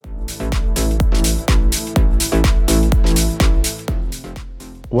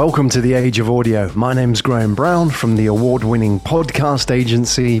Welcome to the Age of Audio. My name's Graham Brown from the award-winning podcast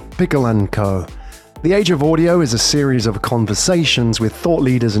agency Pickle & Co. The Age of Audio is a series of conversations with thought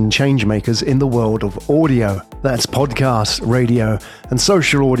leaders and changemakers in the world of audio. That's podcasts, radio, and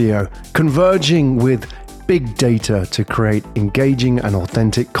social audio, converging with big data to create engaging and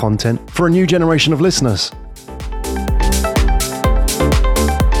authentic content for a new generation of listeners.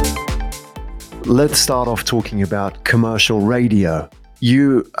 Let's start off talking about commercial radio.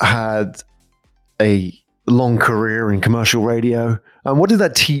 You had a long career in commercial radio. And what did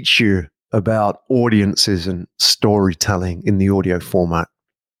that teach you about audiences and storytelling in the audio format?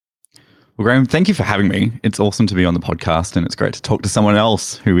 Well, Graham, thank you for having me. It's awesome to be on the podcast, and it's great to talk to someone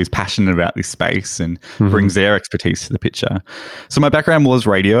else who is passionate about this space and brings their expertise to the picture. So my background was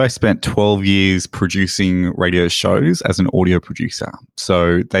radio. I spent 12 years producing radio shows as an audio producer.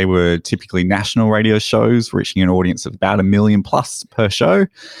 So they were typically national radio shows reaching an audience of about 1 million plus per show.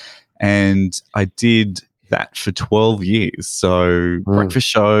 And I did that for 12 years. So breakfast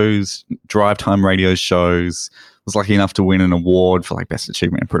shows, drive time radio shows. Was lucky enough to win an award for Best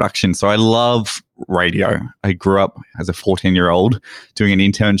Achievement in Production. So I love radio. I grew up as a 14-year-old doing an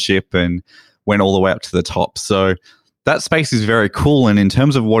internship and went all the way up to the top. So that space is very cool. And in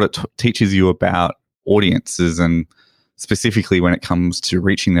terms of what it teaches you about audiences, and specifically when it comes to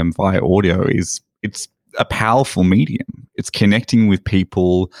reaching them via audio, is it's a powerful medium. It's connecting with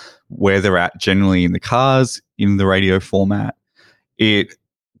people where they're at, generally in the cars, in the radio format. It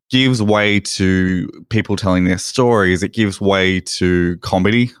gives way to people telling their stories. It gives way to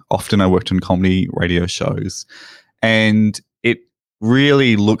comedy. Often I worked on comedy radio shows, and it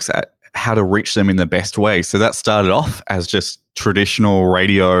really looks at how to reach them in the best way. So that started off as just traditional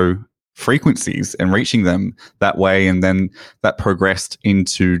radio frequencies and reaching them that way. And then that progressed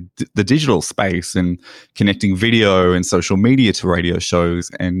into the digital space and connecting video and social media to radio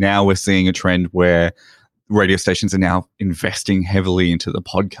shows. And now we're seeing a trend where radio stations are now investing heavily into the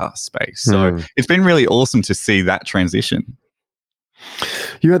podcast space. So it's been really awesome to see that transition.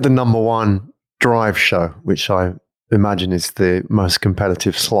 You had the number one drive show, which I imagine is the most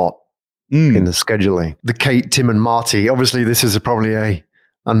competitive slot in the scheduling. The Kate, Tim and Marty. Obviously, this is probably a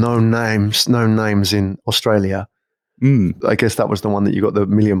known names in Australia. I guess that was the one that you got the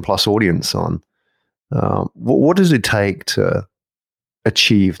 1 million plus audience on. What does it take to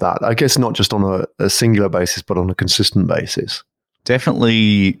achieve that? I guess not just on a singular basis, but on a consistent basis.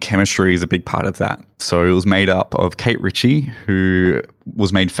 Definitely chemistry is a big part of that. So it was made up of Kate Ritchie, who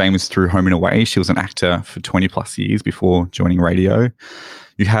was made famous through Home and Away. She was an actor for 20 plus years before joining radio.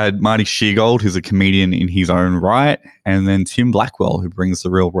 You had Marty Sheargold, who's a comedian in his own right, and then Tim Blackwell, who brings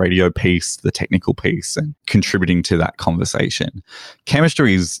the real radio piece, the technical piece, and contributing to that conversation.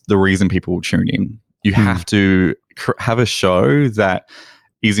 Chemistry is the reason people tune in. You have to have a show that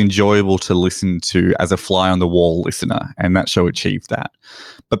is enjoyable to listen to as a fly-on-the-wall listener, and that show achieved that.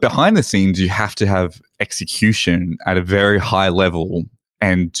 But behind the scenes, you have to have execution at a very high level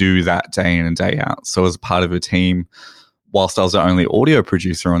and do that day in and day out. So as part of a team, whilst I was the only audio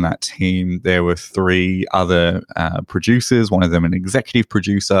producer on that team, there were 3 other producers, one of them an executive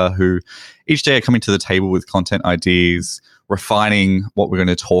producer, who each day are coming to the table with content ideas, refining what we're going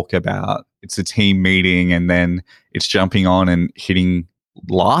to talk about. It's a team meeting, and then it's jumping on and hitting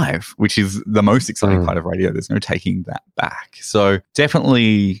live, which is the most exciting part of radio. There's no taking that back. So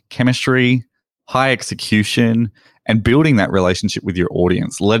definitely chemistry, high execution, and building that relationship with your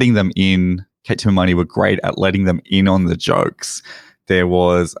audience, letting them in. Kate, Tim and Marty were great at letting them in on the jokes. There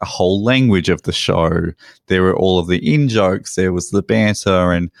was a whole language of the show. There were all of the in-jokes. There was the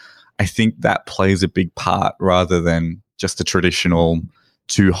banter. And I think that plays a big part rather than just a traditional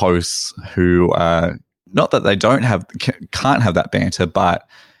 2 hosts who not that they can't have that banter, but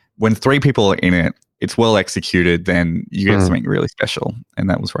when 3 people are in it, it's well executed, then you get something really special. And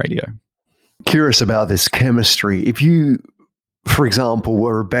that was radio. Curious about this chemistry. If you, for example,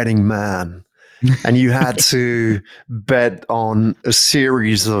 were a betting man and you had to bet on a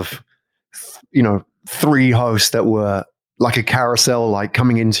series of, 3 hosts that were like a carousel, like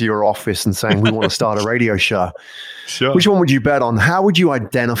coming into your office and saying, we want to start a radio show. Sure. Which one would you bet on? How would you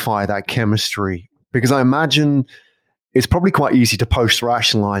identify that chemistry? Because I imagine it's probably quite easy to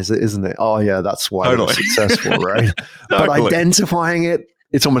post-rationalize it, isn't it? Oh, yeah, that's why they're successful, right? But identifying it,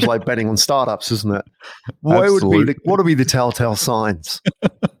 it's almost like betting on startups, isn't it? What would be the telltale signs?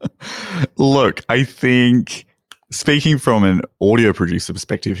 Look, I think speaking from an audio producer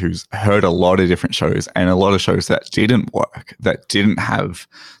perspective who's heard a lot of different shows and a lot of shows that didn't work, that didn't have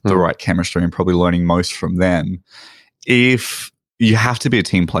the right chemistry, and probably learning most from them, if you have to be a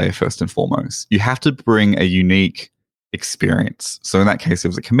team player first and foremost, you have to bring a unique experience. So in that case, there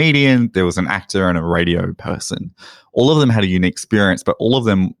was a comedian, there was an actor, and a radio person. All of them had a unique experience, but all of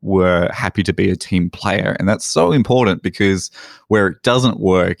them were happy to be a team player. And that's so important, because where it doesn't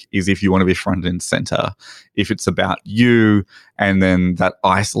work is if you want to be front and center, if it's about you, and then that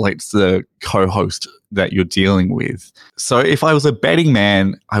isolates the co-host that you're dealing with. So if I was a betting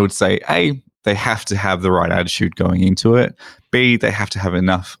man, I would say, A, they have to have the right attitude going into it. B, they have to have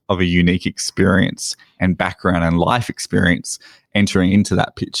enough of a unique experience and background and life experience entering into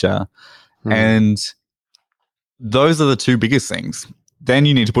that picture. And those are the two biggest things. Then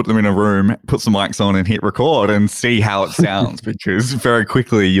you need to put them in a room, put some mics on and hit record and see how it sounds, because very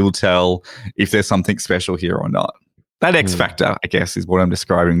quickly you'll tell if there's something special here or not. That X factor, I guess, is what I'm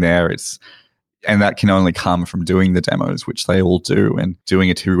describing there. And that can only come from doing the demos, which they all do, and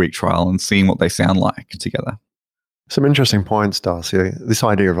doing a 2-week trial and seeing what they sound like together. Some interesting points, Darcy. This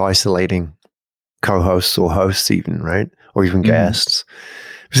idea of isolating co-hosts or hosts even, right? Or even guests.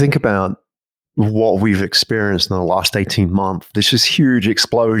 If you think about what we've experienced in the last 18 months, there's this huge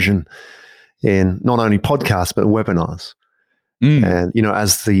explosion in not only podcasts, but webinars. And,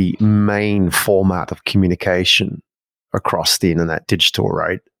 as the main format of communication across the internet, digital,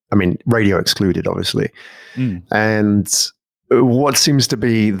 right? I mean, radio excluded, obviously. And what seems to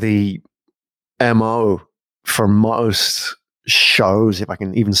be the MO for most shows, if I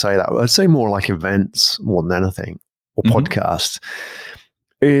can even say that, I'd say more like events more than anything, or podcasts,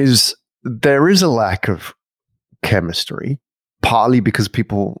 is there is a lack of chemistry, partly because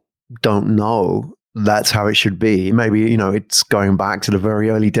people don't know that's how it should be. Maybe, it's going back to the very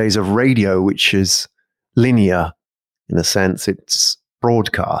early days of radio, which is linear in a sense. It's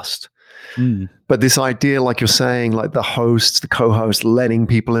broadcast. But this idea, like you're saying, like the host, the co-host, letting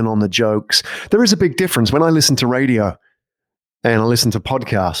people in on the jokes, there is a big difference. When I listen to radio and I listen to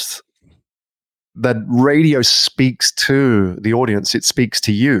podcasts, that radio speaks to the audience. It speaks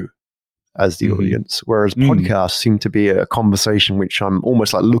to you as the audience, whereas podcasts seem to be a conversation which I'm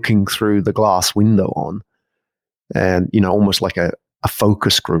almost like looking through the glass window on, and, almost like a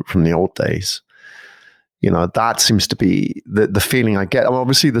focus group from the old days. That seems to be the feeling I get. I mean,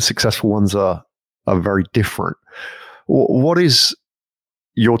 obviously, the successful ones are very different. What is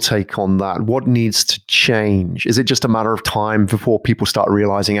your take on that? What needs to change? Is it just a matter of time before people start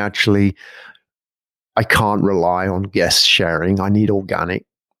realizing, actually, I can't rely on guest sharing. I need organic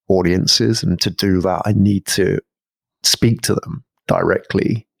audiences. And to do that, I need to speak to them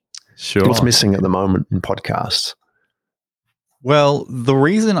directly. Sure. What's missing at the moment in podcasts? Well, the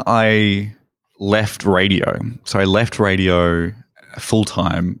reason I left radio. So I left radio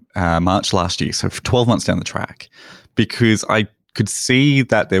full-time March last year, so for 12 months down the track, because I could see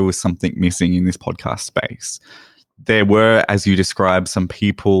that there was something missing in this podcast space. There were, as you described, some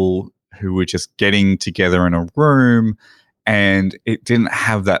people who were just getting together in a room, and it didn't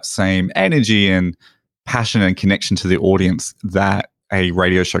have that same energy and passion and connection to the audience that a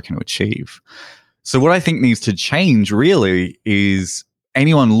radio show can achieve. So what I think needs to change really is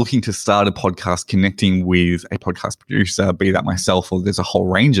anyone looking to start a podcast connecting with a podcast producer, be that myself, or there's a whole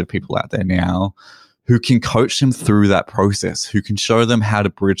range of people out there now who can coach them through that process, who can show them how to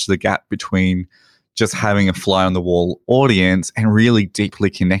bridge the gap between just having a fly on the wall audience and really deeply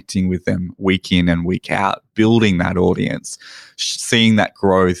connecting with them week in and week out, building that audience, seeing that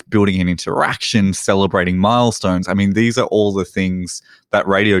growth, building an interaction, celebrating milestones. I mean, these are all the things that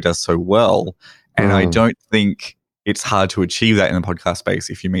radio does so well. And I don't think it's hard to achieve that in the podcast space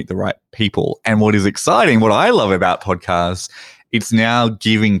if you meet the right people. And what is exciting, what I love about podcasts, it's now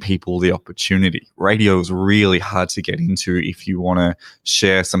giving people the opportunity. Radio is really hard to get into if you want to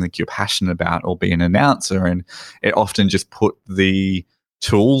share something you're passionate about or be an announcer. And it often just put the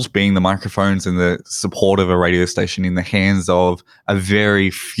tools, being the microphones and the support of a radio station, in the hands of a very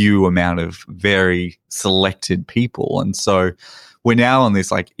few amount of very selected people. And so we're now on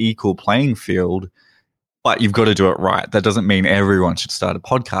this like equal playing field, but you've got to do it right. That doesn't mean everyone should start a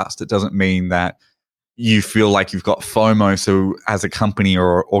podcast. It doesn't mean that you feel like you've got FOMO. So as a company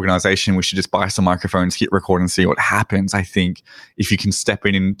or organization, we should just buy some microphones, hit record and see what happens. I think if you can step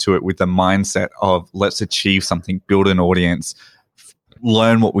into it with the mindset of let's achieve something, build an audience,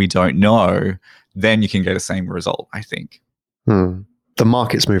 learn what we don't know, then you can get the same result, I think. The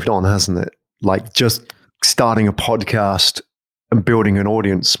market's moved on, hasn't it? Like just starting a podcast and building an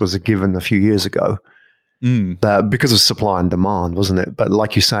audience was a given a few years ago. That because of supply and demand, wasn't it? But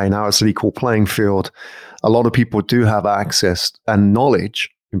like you say, now it's an equal playing field. A lot of people do have access and knowledge,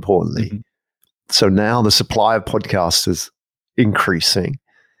 importantly. So now the supply of podcasts is increasing.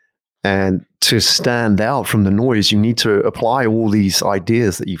 And to stand out from the noise, you need to apply all these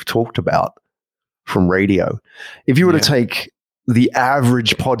ideas that you've talked about from radio. If you were to take the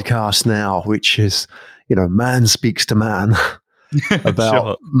average podcast now, which is, man speaks to man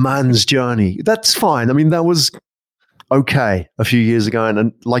about man's journey, that's fine. I mean, that was okay a few years ago.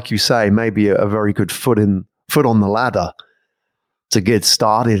 And like you say, maybe a very good foot on the ladder to get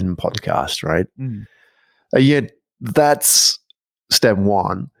started in podcast, right? Yet that's step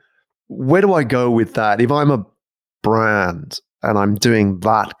one. Where do I go with that? If I'm a brand and I'm doing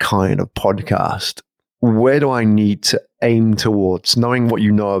that kind of podcast, where do I need to aim towards? Knowing what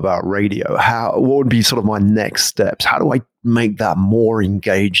you know about radio, what would be sort of my next steps? How do I make that more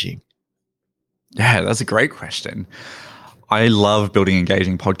engaging? Yeah, that's a great question. I love building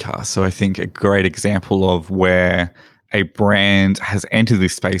engaging podcasts. So I think a great example of where a brand has entered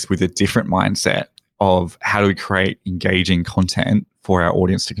this space with a different mindset of how do we create engaging content for our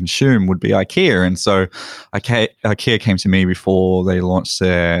audience to consume would be IKEA. And so IKEA came to me before they launched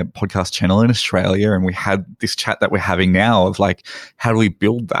their podcast channel in Australia. And we had this chat that we're having now of like, how do we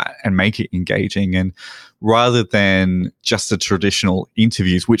build that and make it engaging? And rather than just the traditional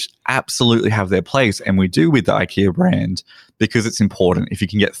interviews, which absolutely have their place, and we do with the IKEA brand, because it's important. If you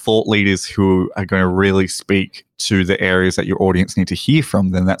can get thought leaders who are going to really speak to the areas that your audience need to hear from,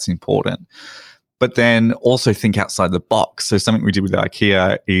 then that's important. But then also think outside the box. So something we did with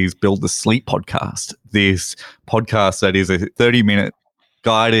IKEA is build the Sleep podcast. This podcast that is a 30-minute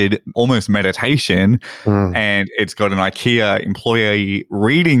guided almost meditation, and it's got an IKEA employee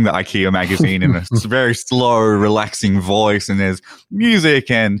reading the IKEA magazine in a very slow, relaxing voice, and there's music,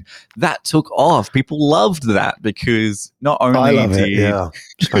 and that took off. People loved that because not only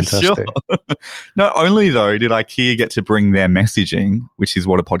not only though did IKEA get to bring their messaging, which is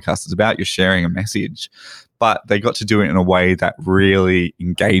what a podcast is about, you're sharing a message, but they got to do it in a way that really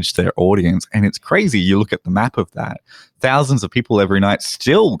engaged their audience. And it's crazy. You look at the map of that. Thousands of people every night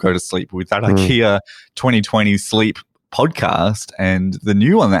still go to sleep with that IKEA 2020 sleep podcast and the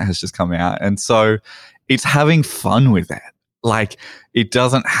new one that has just come out. And so it's having fun with that. Like, it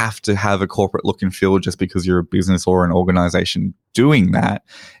doesn't have to have a corporate look and feel just because you're a business or an organization doing that.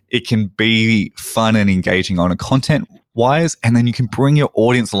 It can be fun and engaging on a content wise, and then you can bring your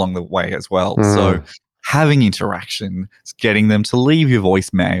audience along the way as well. So having interaction, getting them to leave your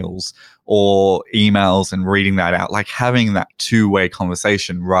voicemails or emails and reading that out, like having that two-way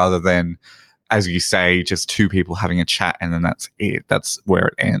conversation rather than, as you say, just two people having a chat and then that's it. That's where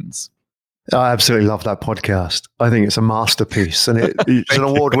it ends. I absolutely love that podcast. I think it's a masterpiece, and it's an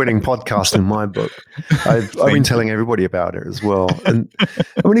award-winning podcast in my book. I've been telling everybody about it as well. And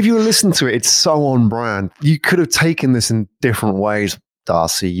I mean, if you listen to it, it's so on brand. You could have taken this in different ways,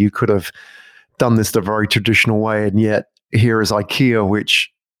 Darcy. You could have done this the very traditional way, and yet here is IKEA,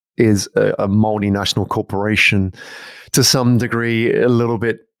 which is a multinational corporation, to some degree a little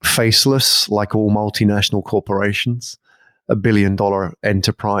bit faceless, like all multinational corporations. A $1 billion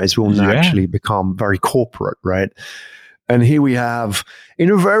enterprise will naturally become very corporate, right? And here we have,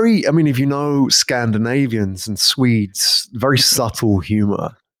 if you know Scandinavians and Swedes, very subtle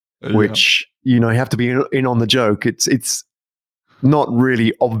humor, which, you have to be in on the joke. It's not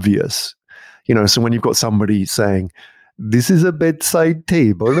really obvious. So when you've got somebody saying, "This is a bedside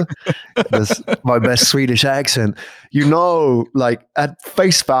table," that's my best Swedish accent, like at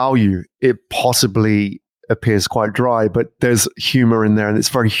face value, it possibly appears quite dry, but there's humor in there and it's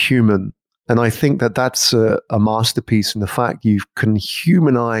very human. And I think that that's a masterpiece in the fact you can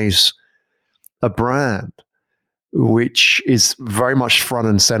humanize a brand, which is very much front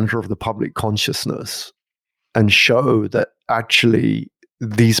and center of the public consciousness, and show that actually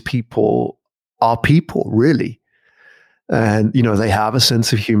these people are people, really. And, they have a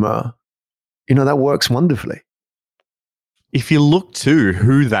sense of humor, that works wonderfully. If you look to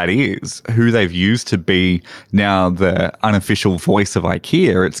who that is, who they've used to be now the unofficial voice of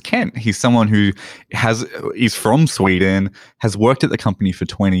IKEA, it's Kent. He's someone who is from Sweden, has worked at the company for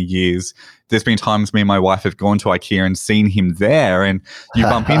 20 years. There's been times me and my wife have gone to IKEA and seen him there, and you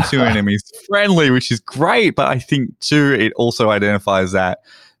bump into him and he's friendly, which is great. But I think too, it also identifies that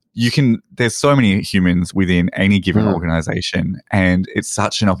there's so many humans within any given organization, and it's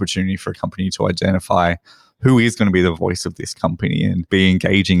such an opportunity for a company to identify who is going to be the voice of this company and be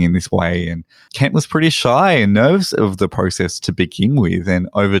engaging in this way. And Kent was pretty shy and nervous of the process to begin with, and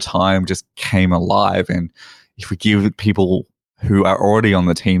over time just came alive. And if we give people who are already on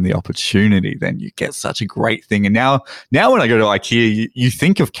the team the opportunity, then you get such a great thing. And now when I go to IKEA, you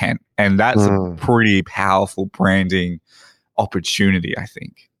think of Kent, and that's a pretty powerful branding opportunity, I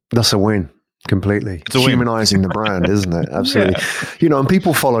think. That's a win. Completely. It's humanizing the brand, isn't it? Absolutely. And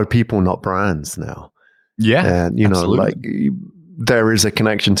people follow people, not brands now. Yeah. And, absolutely. like there is a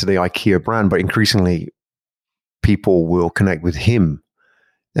connection to the IKEA brand, but increasingly people will connect with him.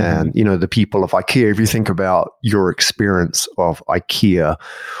 And, the people of IKEA, if you think about your experience of IKEA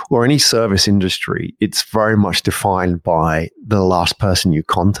or any service industry, it's very much defined by the last person you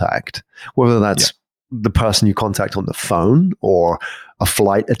contact, whether that's the person you contact on the phone or a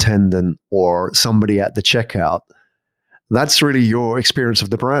flight attendant or somebody at the checkout. That's really your experience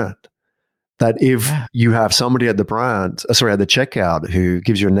of the brand. That if you have somebody at the checkout who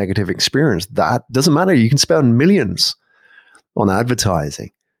gives you a negative experience, that doesn't matter. You can spend millions on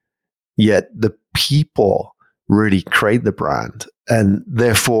advertising. Yet the people really create the brand. And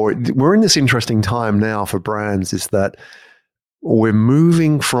therefore, we're in this interesting time now for brands, is that we're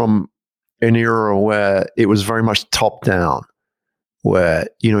moving from an era where it was very much top down, where,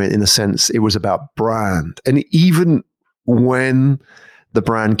 in a sense, it was about brand. And even when the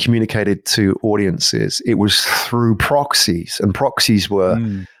brand communicated to audiences, it was through proxies, and proxies were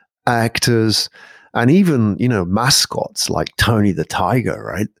actors and even, mascots like Tony the Tiger,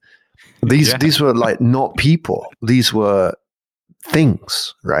 right? These were like not people. These were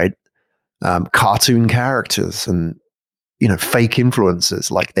things, right? Cartoon characters and, fake influencers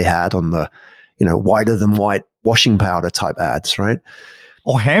like they had on the, whiter than white washing powder type ads, right?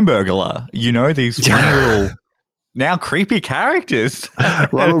 Or Hamburglar, these funny little, now creepy characters.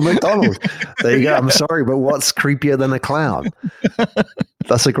 Ronald McDonald. There you go. I'm sorry, but what's creepier than a clown?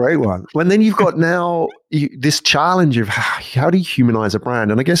 That's a great one. And then you've got now this challenge of how do you humanize a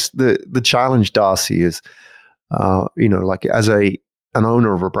brand? And I guess the challenge, Darcy, is, like as an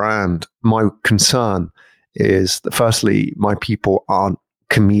owner of a brand, my concern is that firstly, my people aren't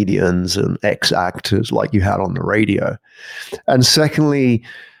comedians and ex-actors like you had on the radio. And secondly,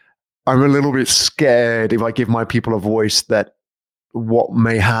 I'm a little bit scared if I give my people a voice that what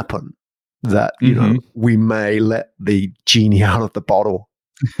may happen, that, we may let the genie out of the bottle.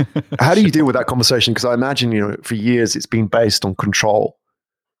 How do you deal with that conversation? Because I imagine, for years it's been based on control.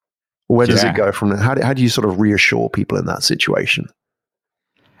 Where does it go from there? How do you sort of reassure people in that situation?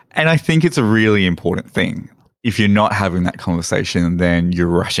 And I think it's a really important thing. If you're not having that conversation, then you're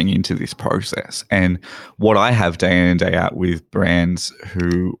rushing into this process. And what I have day in and day out with brands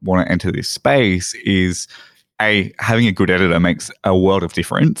who want to enter this space is, having a good editor makes a world of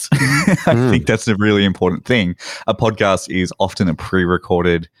difference. I think that's a really important thing. A podcast is often a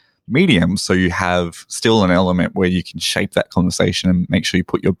pre-recorded medium, so you have still an element where you can shape that conversation and make sure you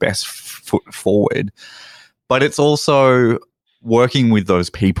put your best foot forward. But it's also working with those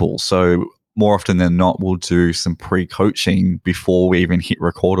people. So more often than not, we'll do some pre-coaching before we even hit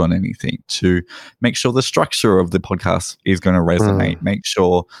record on anything to make sure the structure of the podcast is going to resonate, make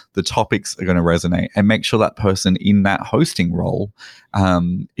sure the topics are going to resonate, and make sure that person in that hosting role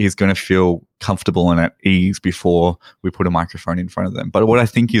is going to feel comfortable and at ease before we put a microphone in front of them. But what I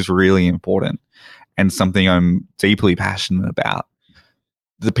think is really important and something I'm deeply passionate about,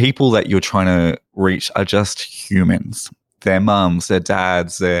 the people that you're trying to reach are just humans. They're mums, they're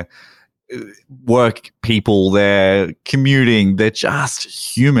dads, they're work people, they're commuting, they're just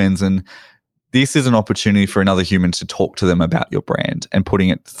humans. And this is an opportunity for another human to talk to them about your brand and putting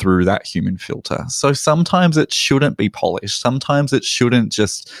it through that human filter. So sometimes it shouldn't be polished. Sometimes it shouldn't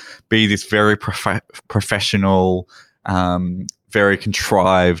just be this very professional, very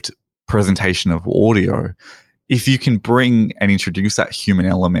contrived presentation of audio. If you can bring and introduce that human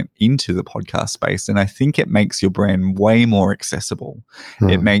element into the podcast space, then I think it makes your brand way more accessible.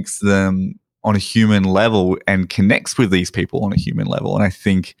 It makes them on a human level and connects with these people on a human level. And I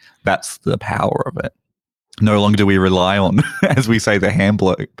think that's the power of it. No longer do we rely on, as we say, the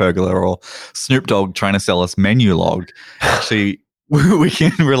Hamburglar or Snoop Dogg trying to sell us menu log. Actually, we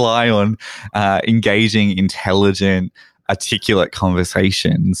can rely on engaging, intelligent, articulate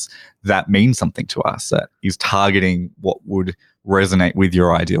conversations that mean something to us, that is targeting what would resonate with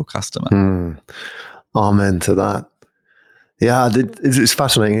your ideal customer. Amen to that. Yeah, it's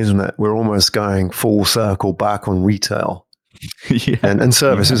fascinating, isn't it? We're almost going full circle back on retail and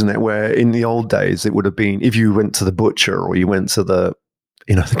service, isn't it? Where in the old days, it would have been, if you went to the butcher or you went to the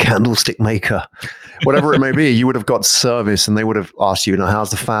candlestick maker, whatever it may be, you would have got service and they would have asked you,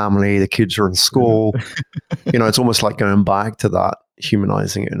 how's the family? The kids are in school. It's almost like going back to that,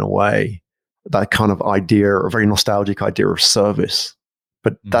 humanizing it in a way, that kind of idea, a very nostalgic idea of service.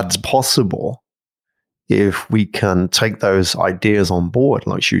 But that's possible if we can take those ideas on board,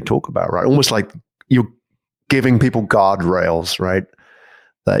 like you talk about, right? Almost like you're giving people guardrails, right?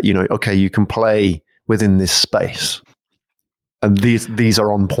 That, okay, you can play within this space. And these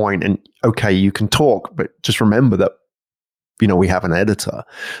are on point, and okay, you can talk, but just remember that we have an editor.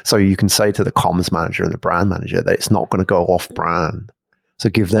 So you can say to the comms manager and the brand manager that it's not going to go off brand. So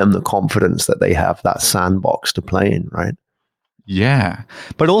give them the confidence that they have that sandbox to play in, right? Yeah,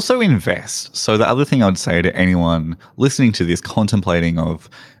 but also invest. So the other thing I'd say to anyone listening to this, contemplating of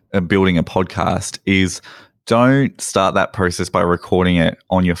building a podcast, is don't start that process by recording it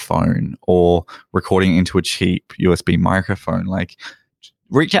on your phone or recording it into a cheap USB microphone. Like,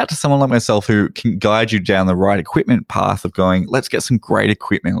 reach out to someone like myself who can guide you down the right equipment path of going, let's get some great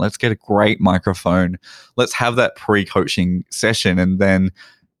equipment. Let's get a great microphone. Let's have that pre-coaching session, and then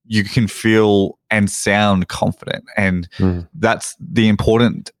you can feel and sound confident. And that's the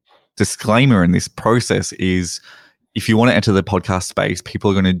important disclaimer in this process is, if you want to enter the podcast space, people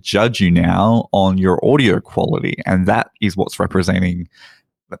are going to judge you now on your audio quality. And that is what's representing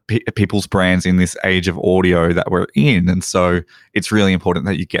people's brands in this age of audio that we're in. And so it's really important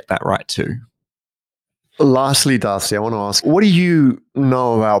that you get that right too. Lastly, Darcy, I want to ask, what do you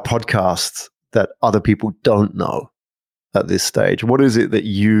know about podcasts that other people don't know at this stage? What is it that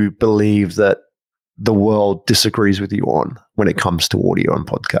you believe that the world disagrees with you on when it comes to audio and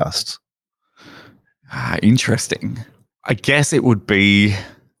podcasts? Interesting. I guess it would be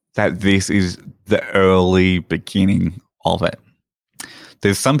that this is the early beginning of it.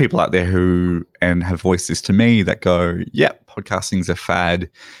 There's some people out there who, and have voiced this to me, that go, yeah, podcasting's a fad.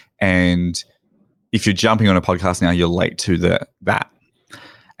 And if you're jumping on a podcast now, you're late to that.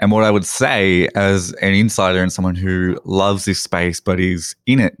 And what I would say as an insider and someone who loves this space but is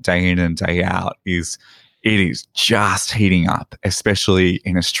in it day in and day out is it is just heating up, especially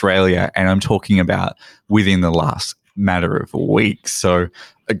in Australia. And I'm talking about within the last matter of weeks. So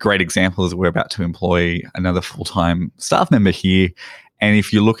a great example is we're about to employ another full-time staff member here. And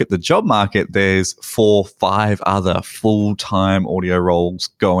if you look at the job market, there's 4-5 other full-time audio roles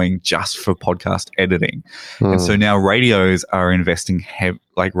going just for podcast editing. And so now radios are investing,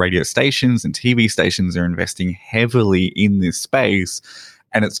 like radio stations and TV stations are investing heavily in this space.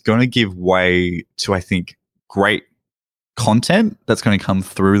 And it's going to give way to, I think, great content that's going to come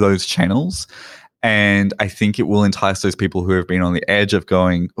through those channels. And I think it will entice those people who have been on the edge of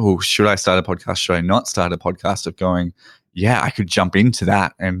going, oh, should I start a podcast? Should I not start a podcast? Of going, yeah, I could jump into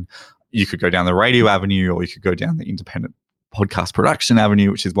that. And you could go down the radio avenue, or you could go down the independent podcast production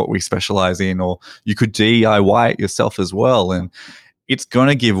avenue, which is what we specialize in, or you could DIY it yourself as well. And it's going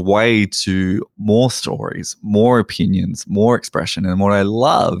to give way to more stories, more opinions, more expression. And what I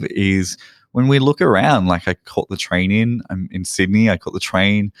love is when we look around, like I caught the train I'm in Sydney, I caught the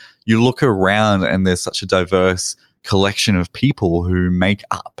train, you look around and there's such a diverse collection of people who make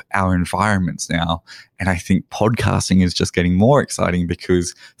up our environments now. And I think podcasting is just getting more exciting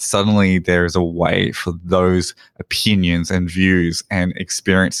because suddenly there is a way for those opinions and views and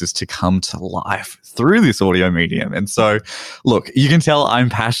experiences to come to life through this audio medium. And so, look, you can tell I'm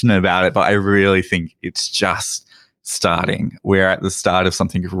passionate about it, but I really think it's just starting. We're at the start of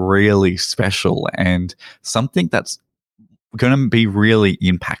something really special and something that's going to be really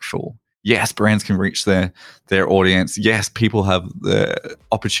impactful. Yes, brands can reach their audience. Yes, people have the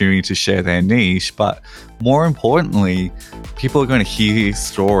opportunity to share their niche, but more importantly, people are going to hear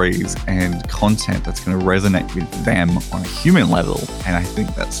stories and content that's going to resonate with them on a human level. And I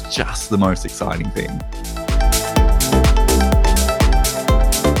think that's just the most exciting thing.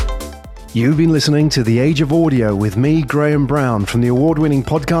 You've been listening to The Age of Audio with me, Graham Brown, from the award-winning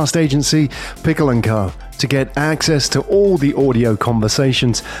podcast agency Pickle & Co. To get access to all the audio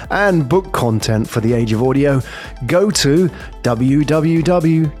conversations and book content for The Age of Audio, go to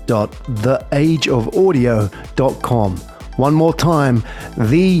www.theageofaudio.com. One more time,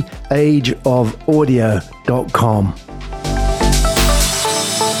 theageofaudio.com.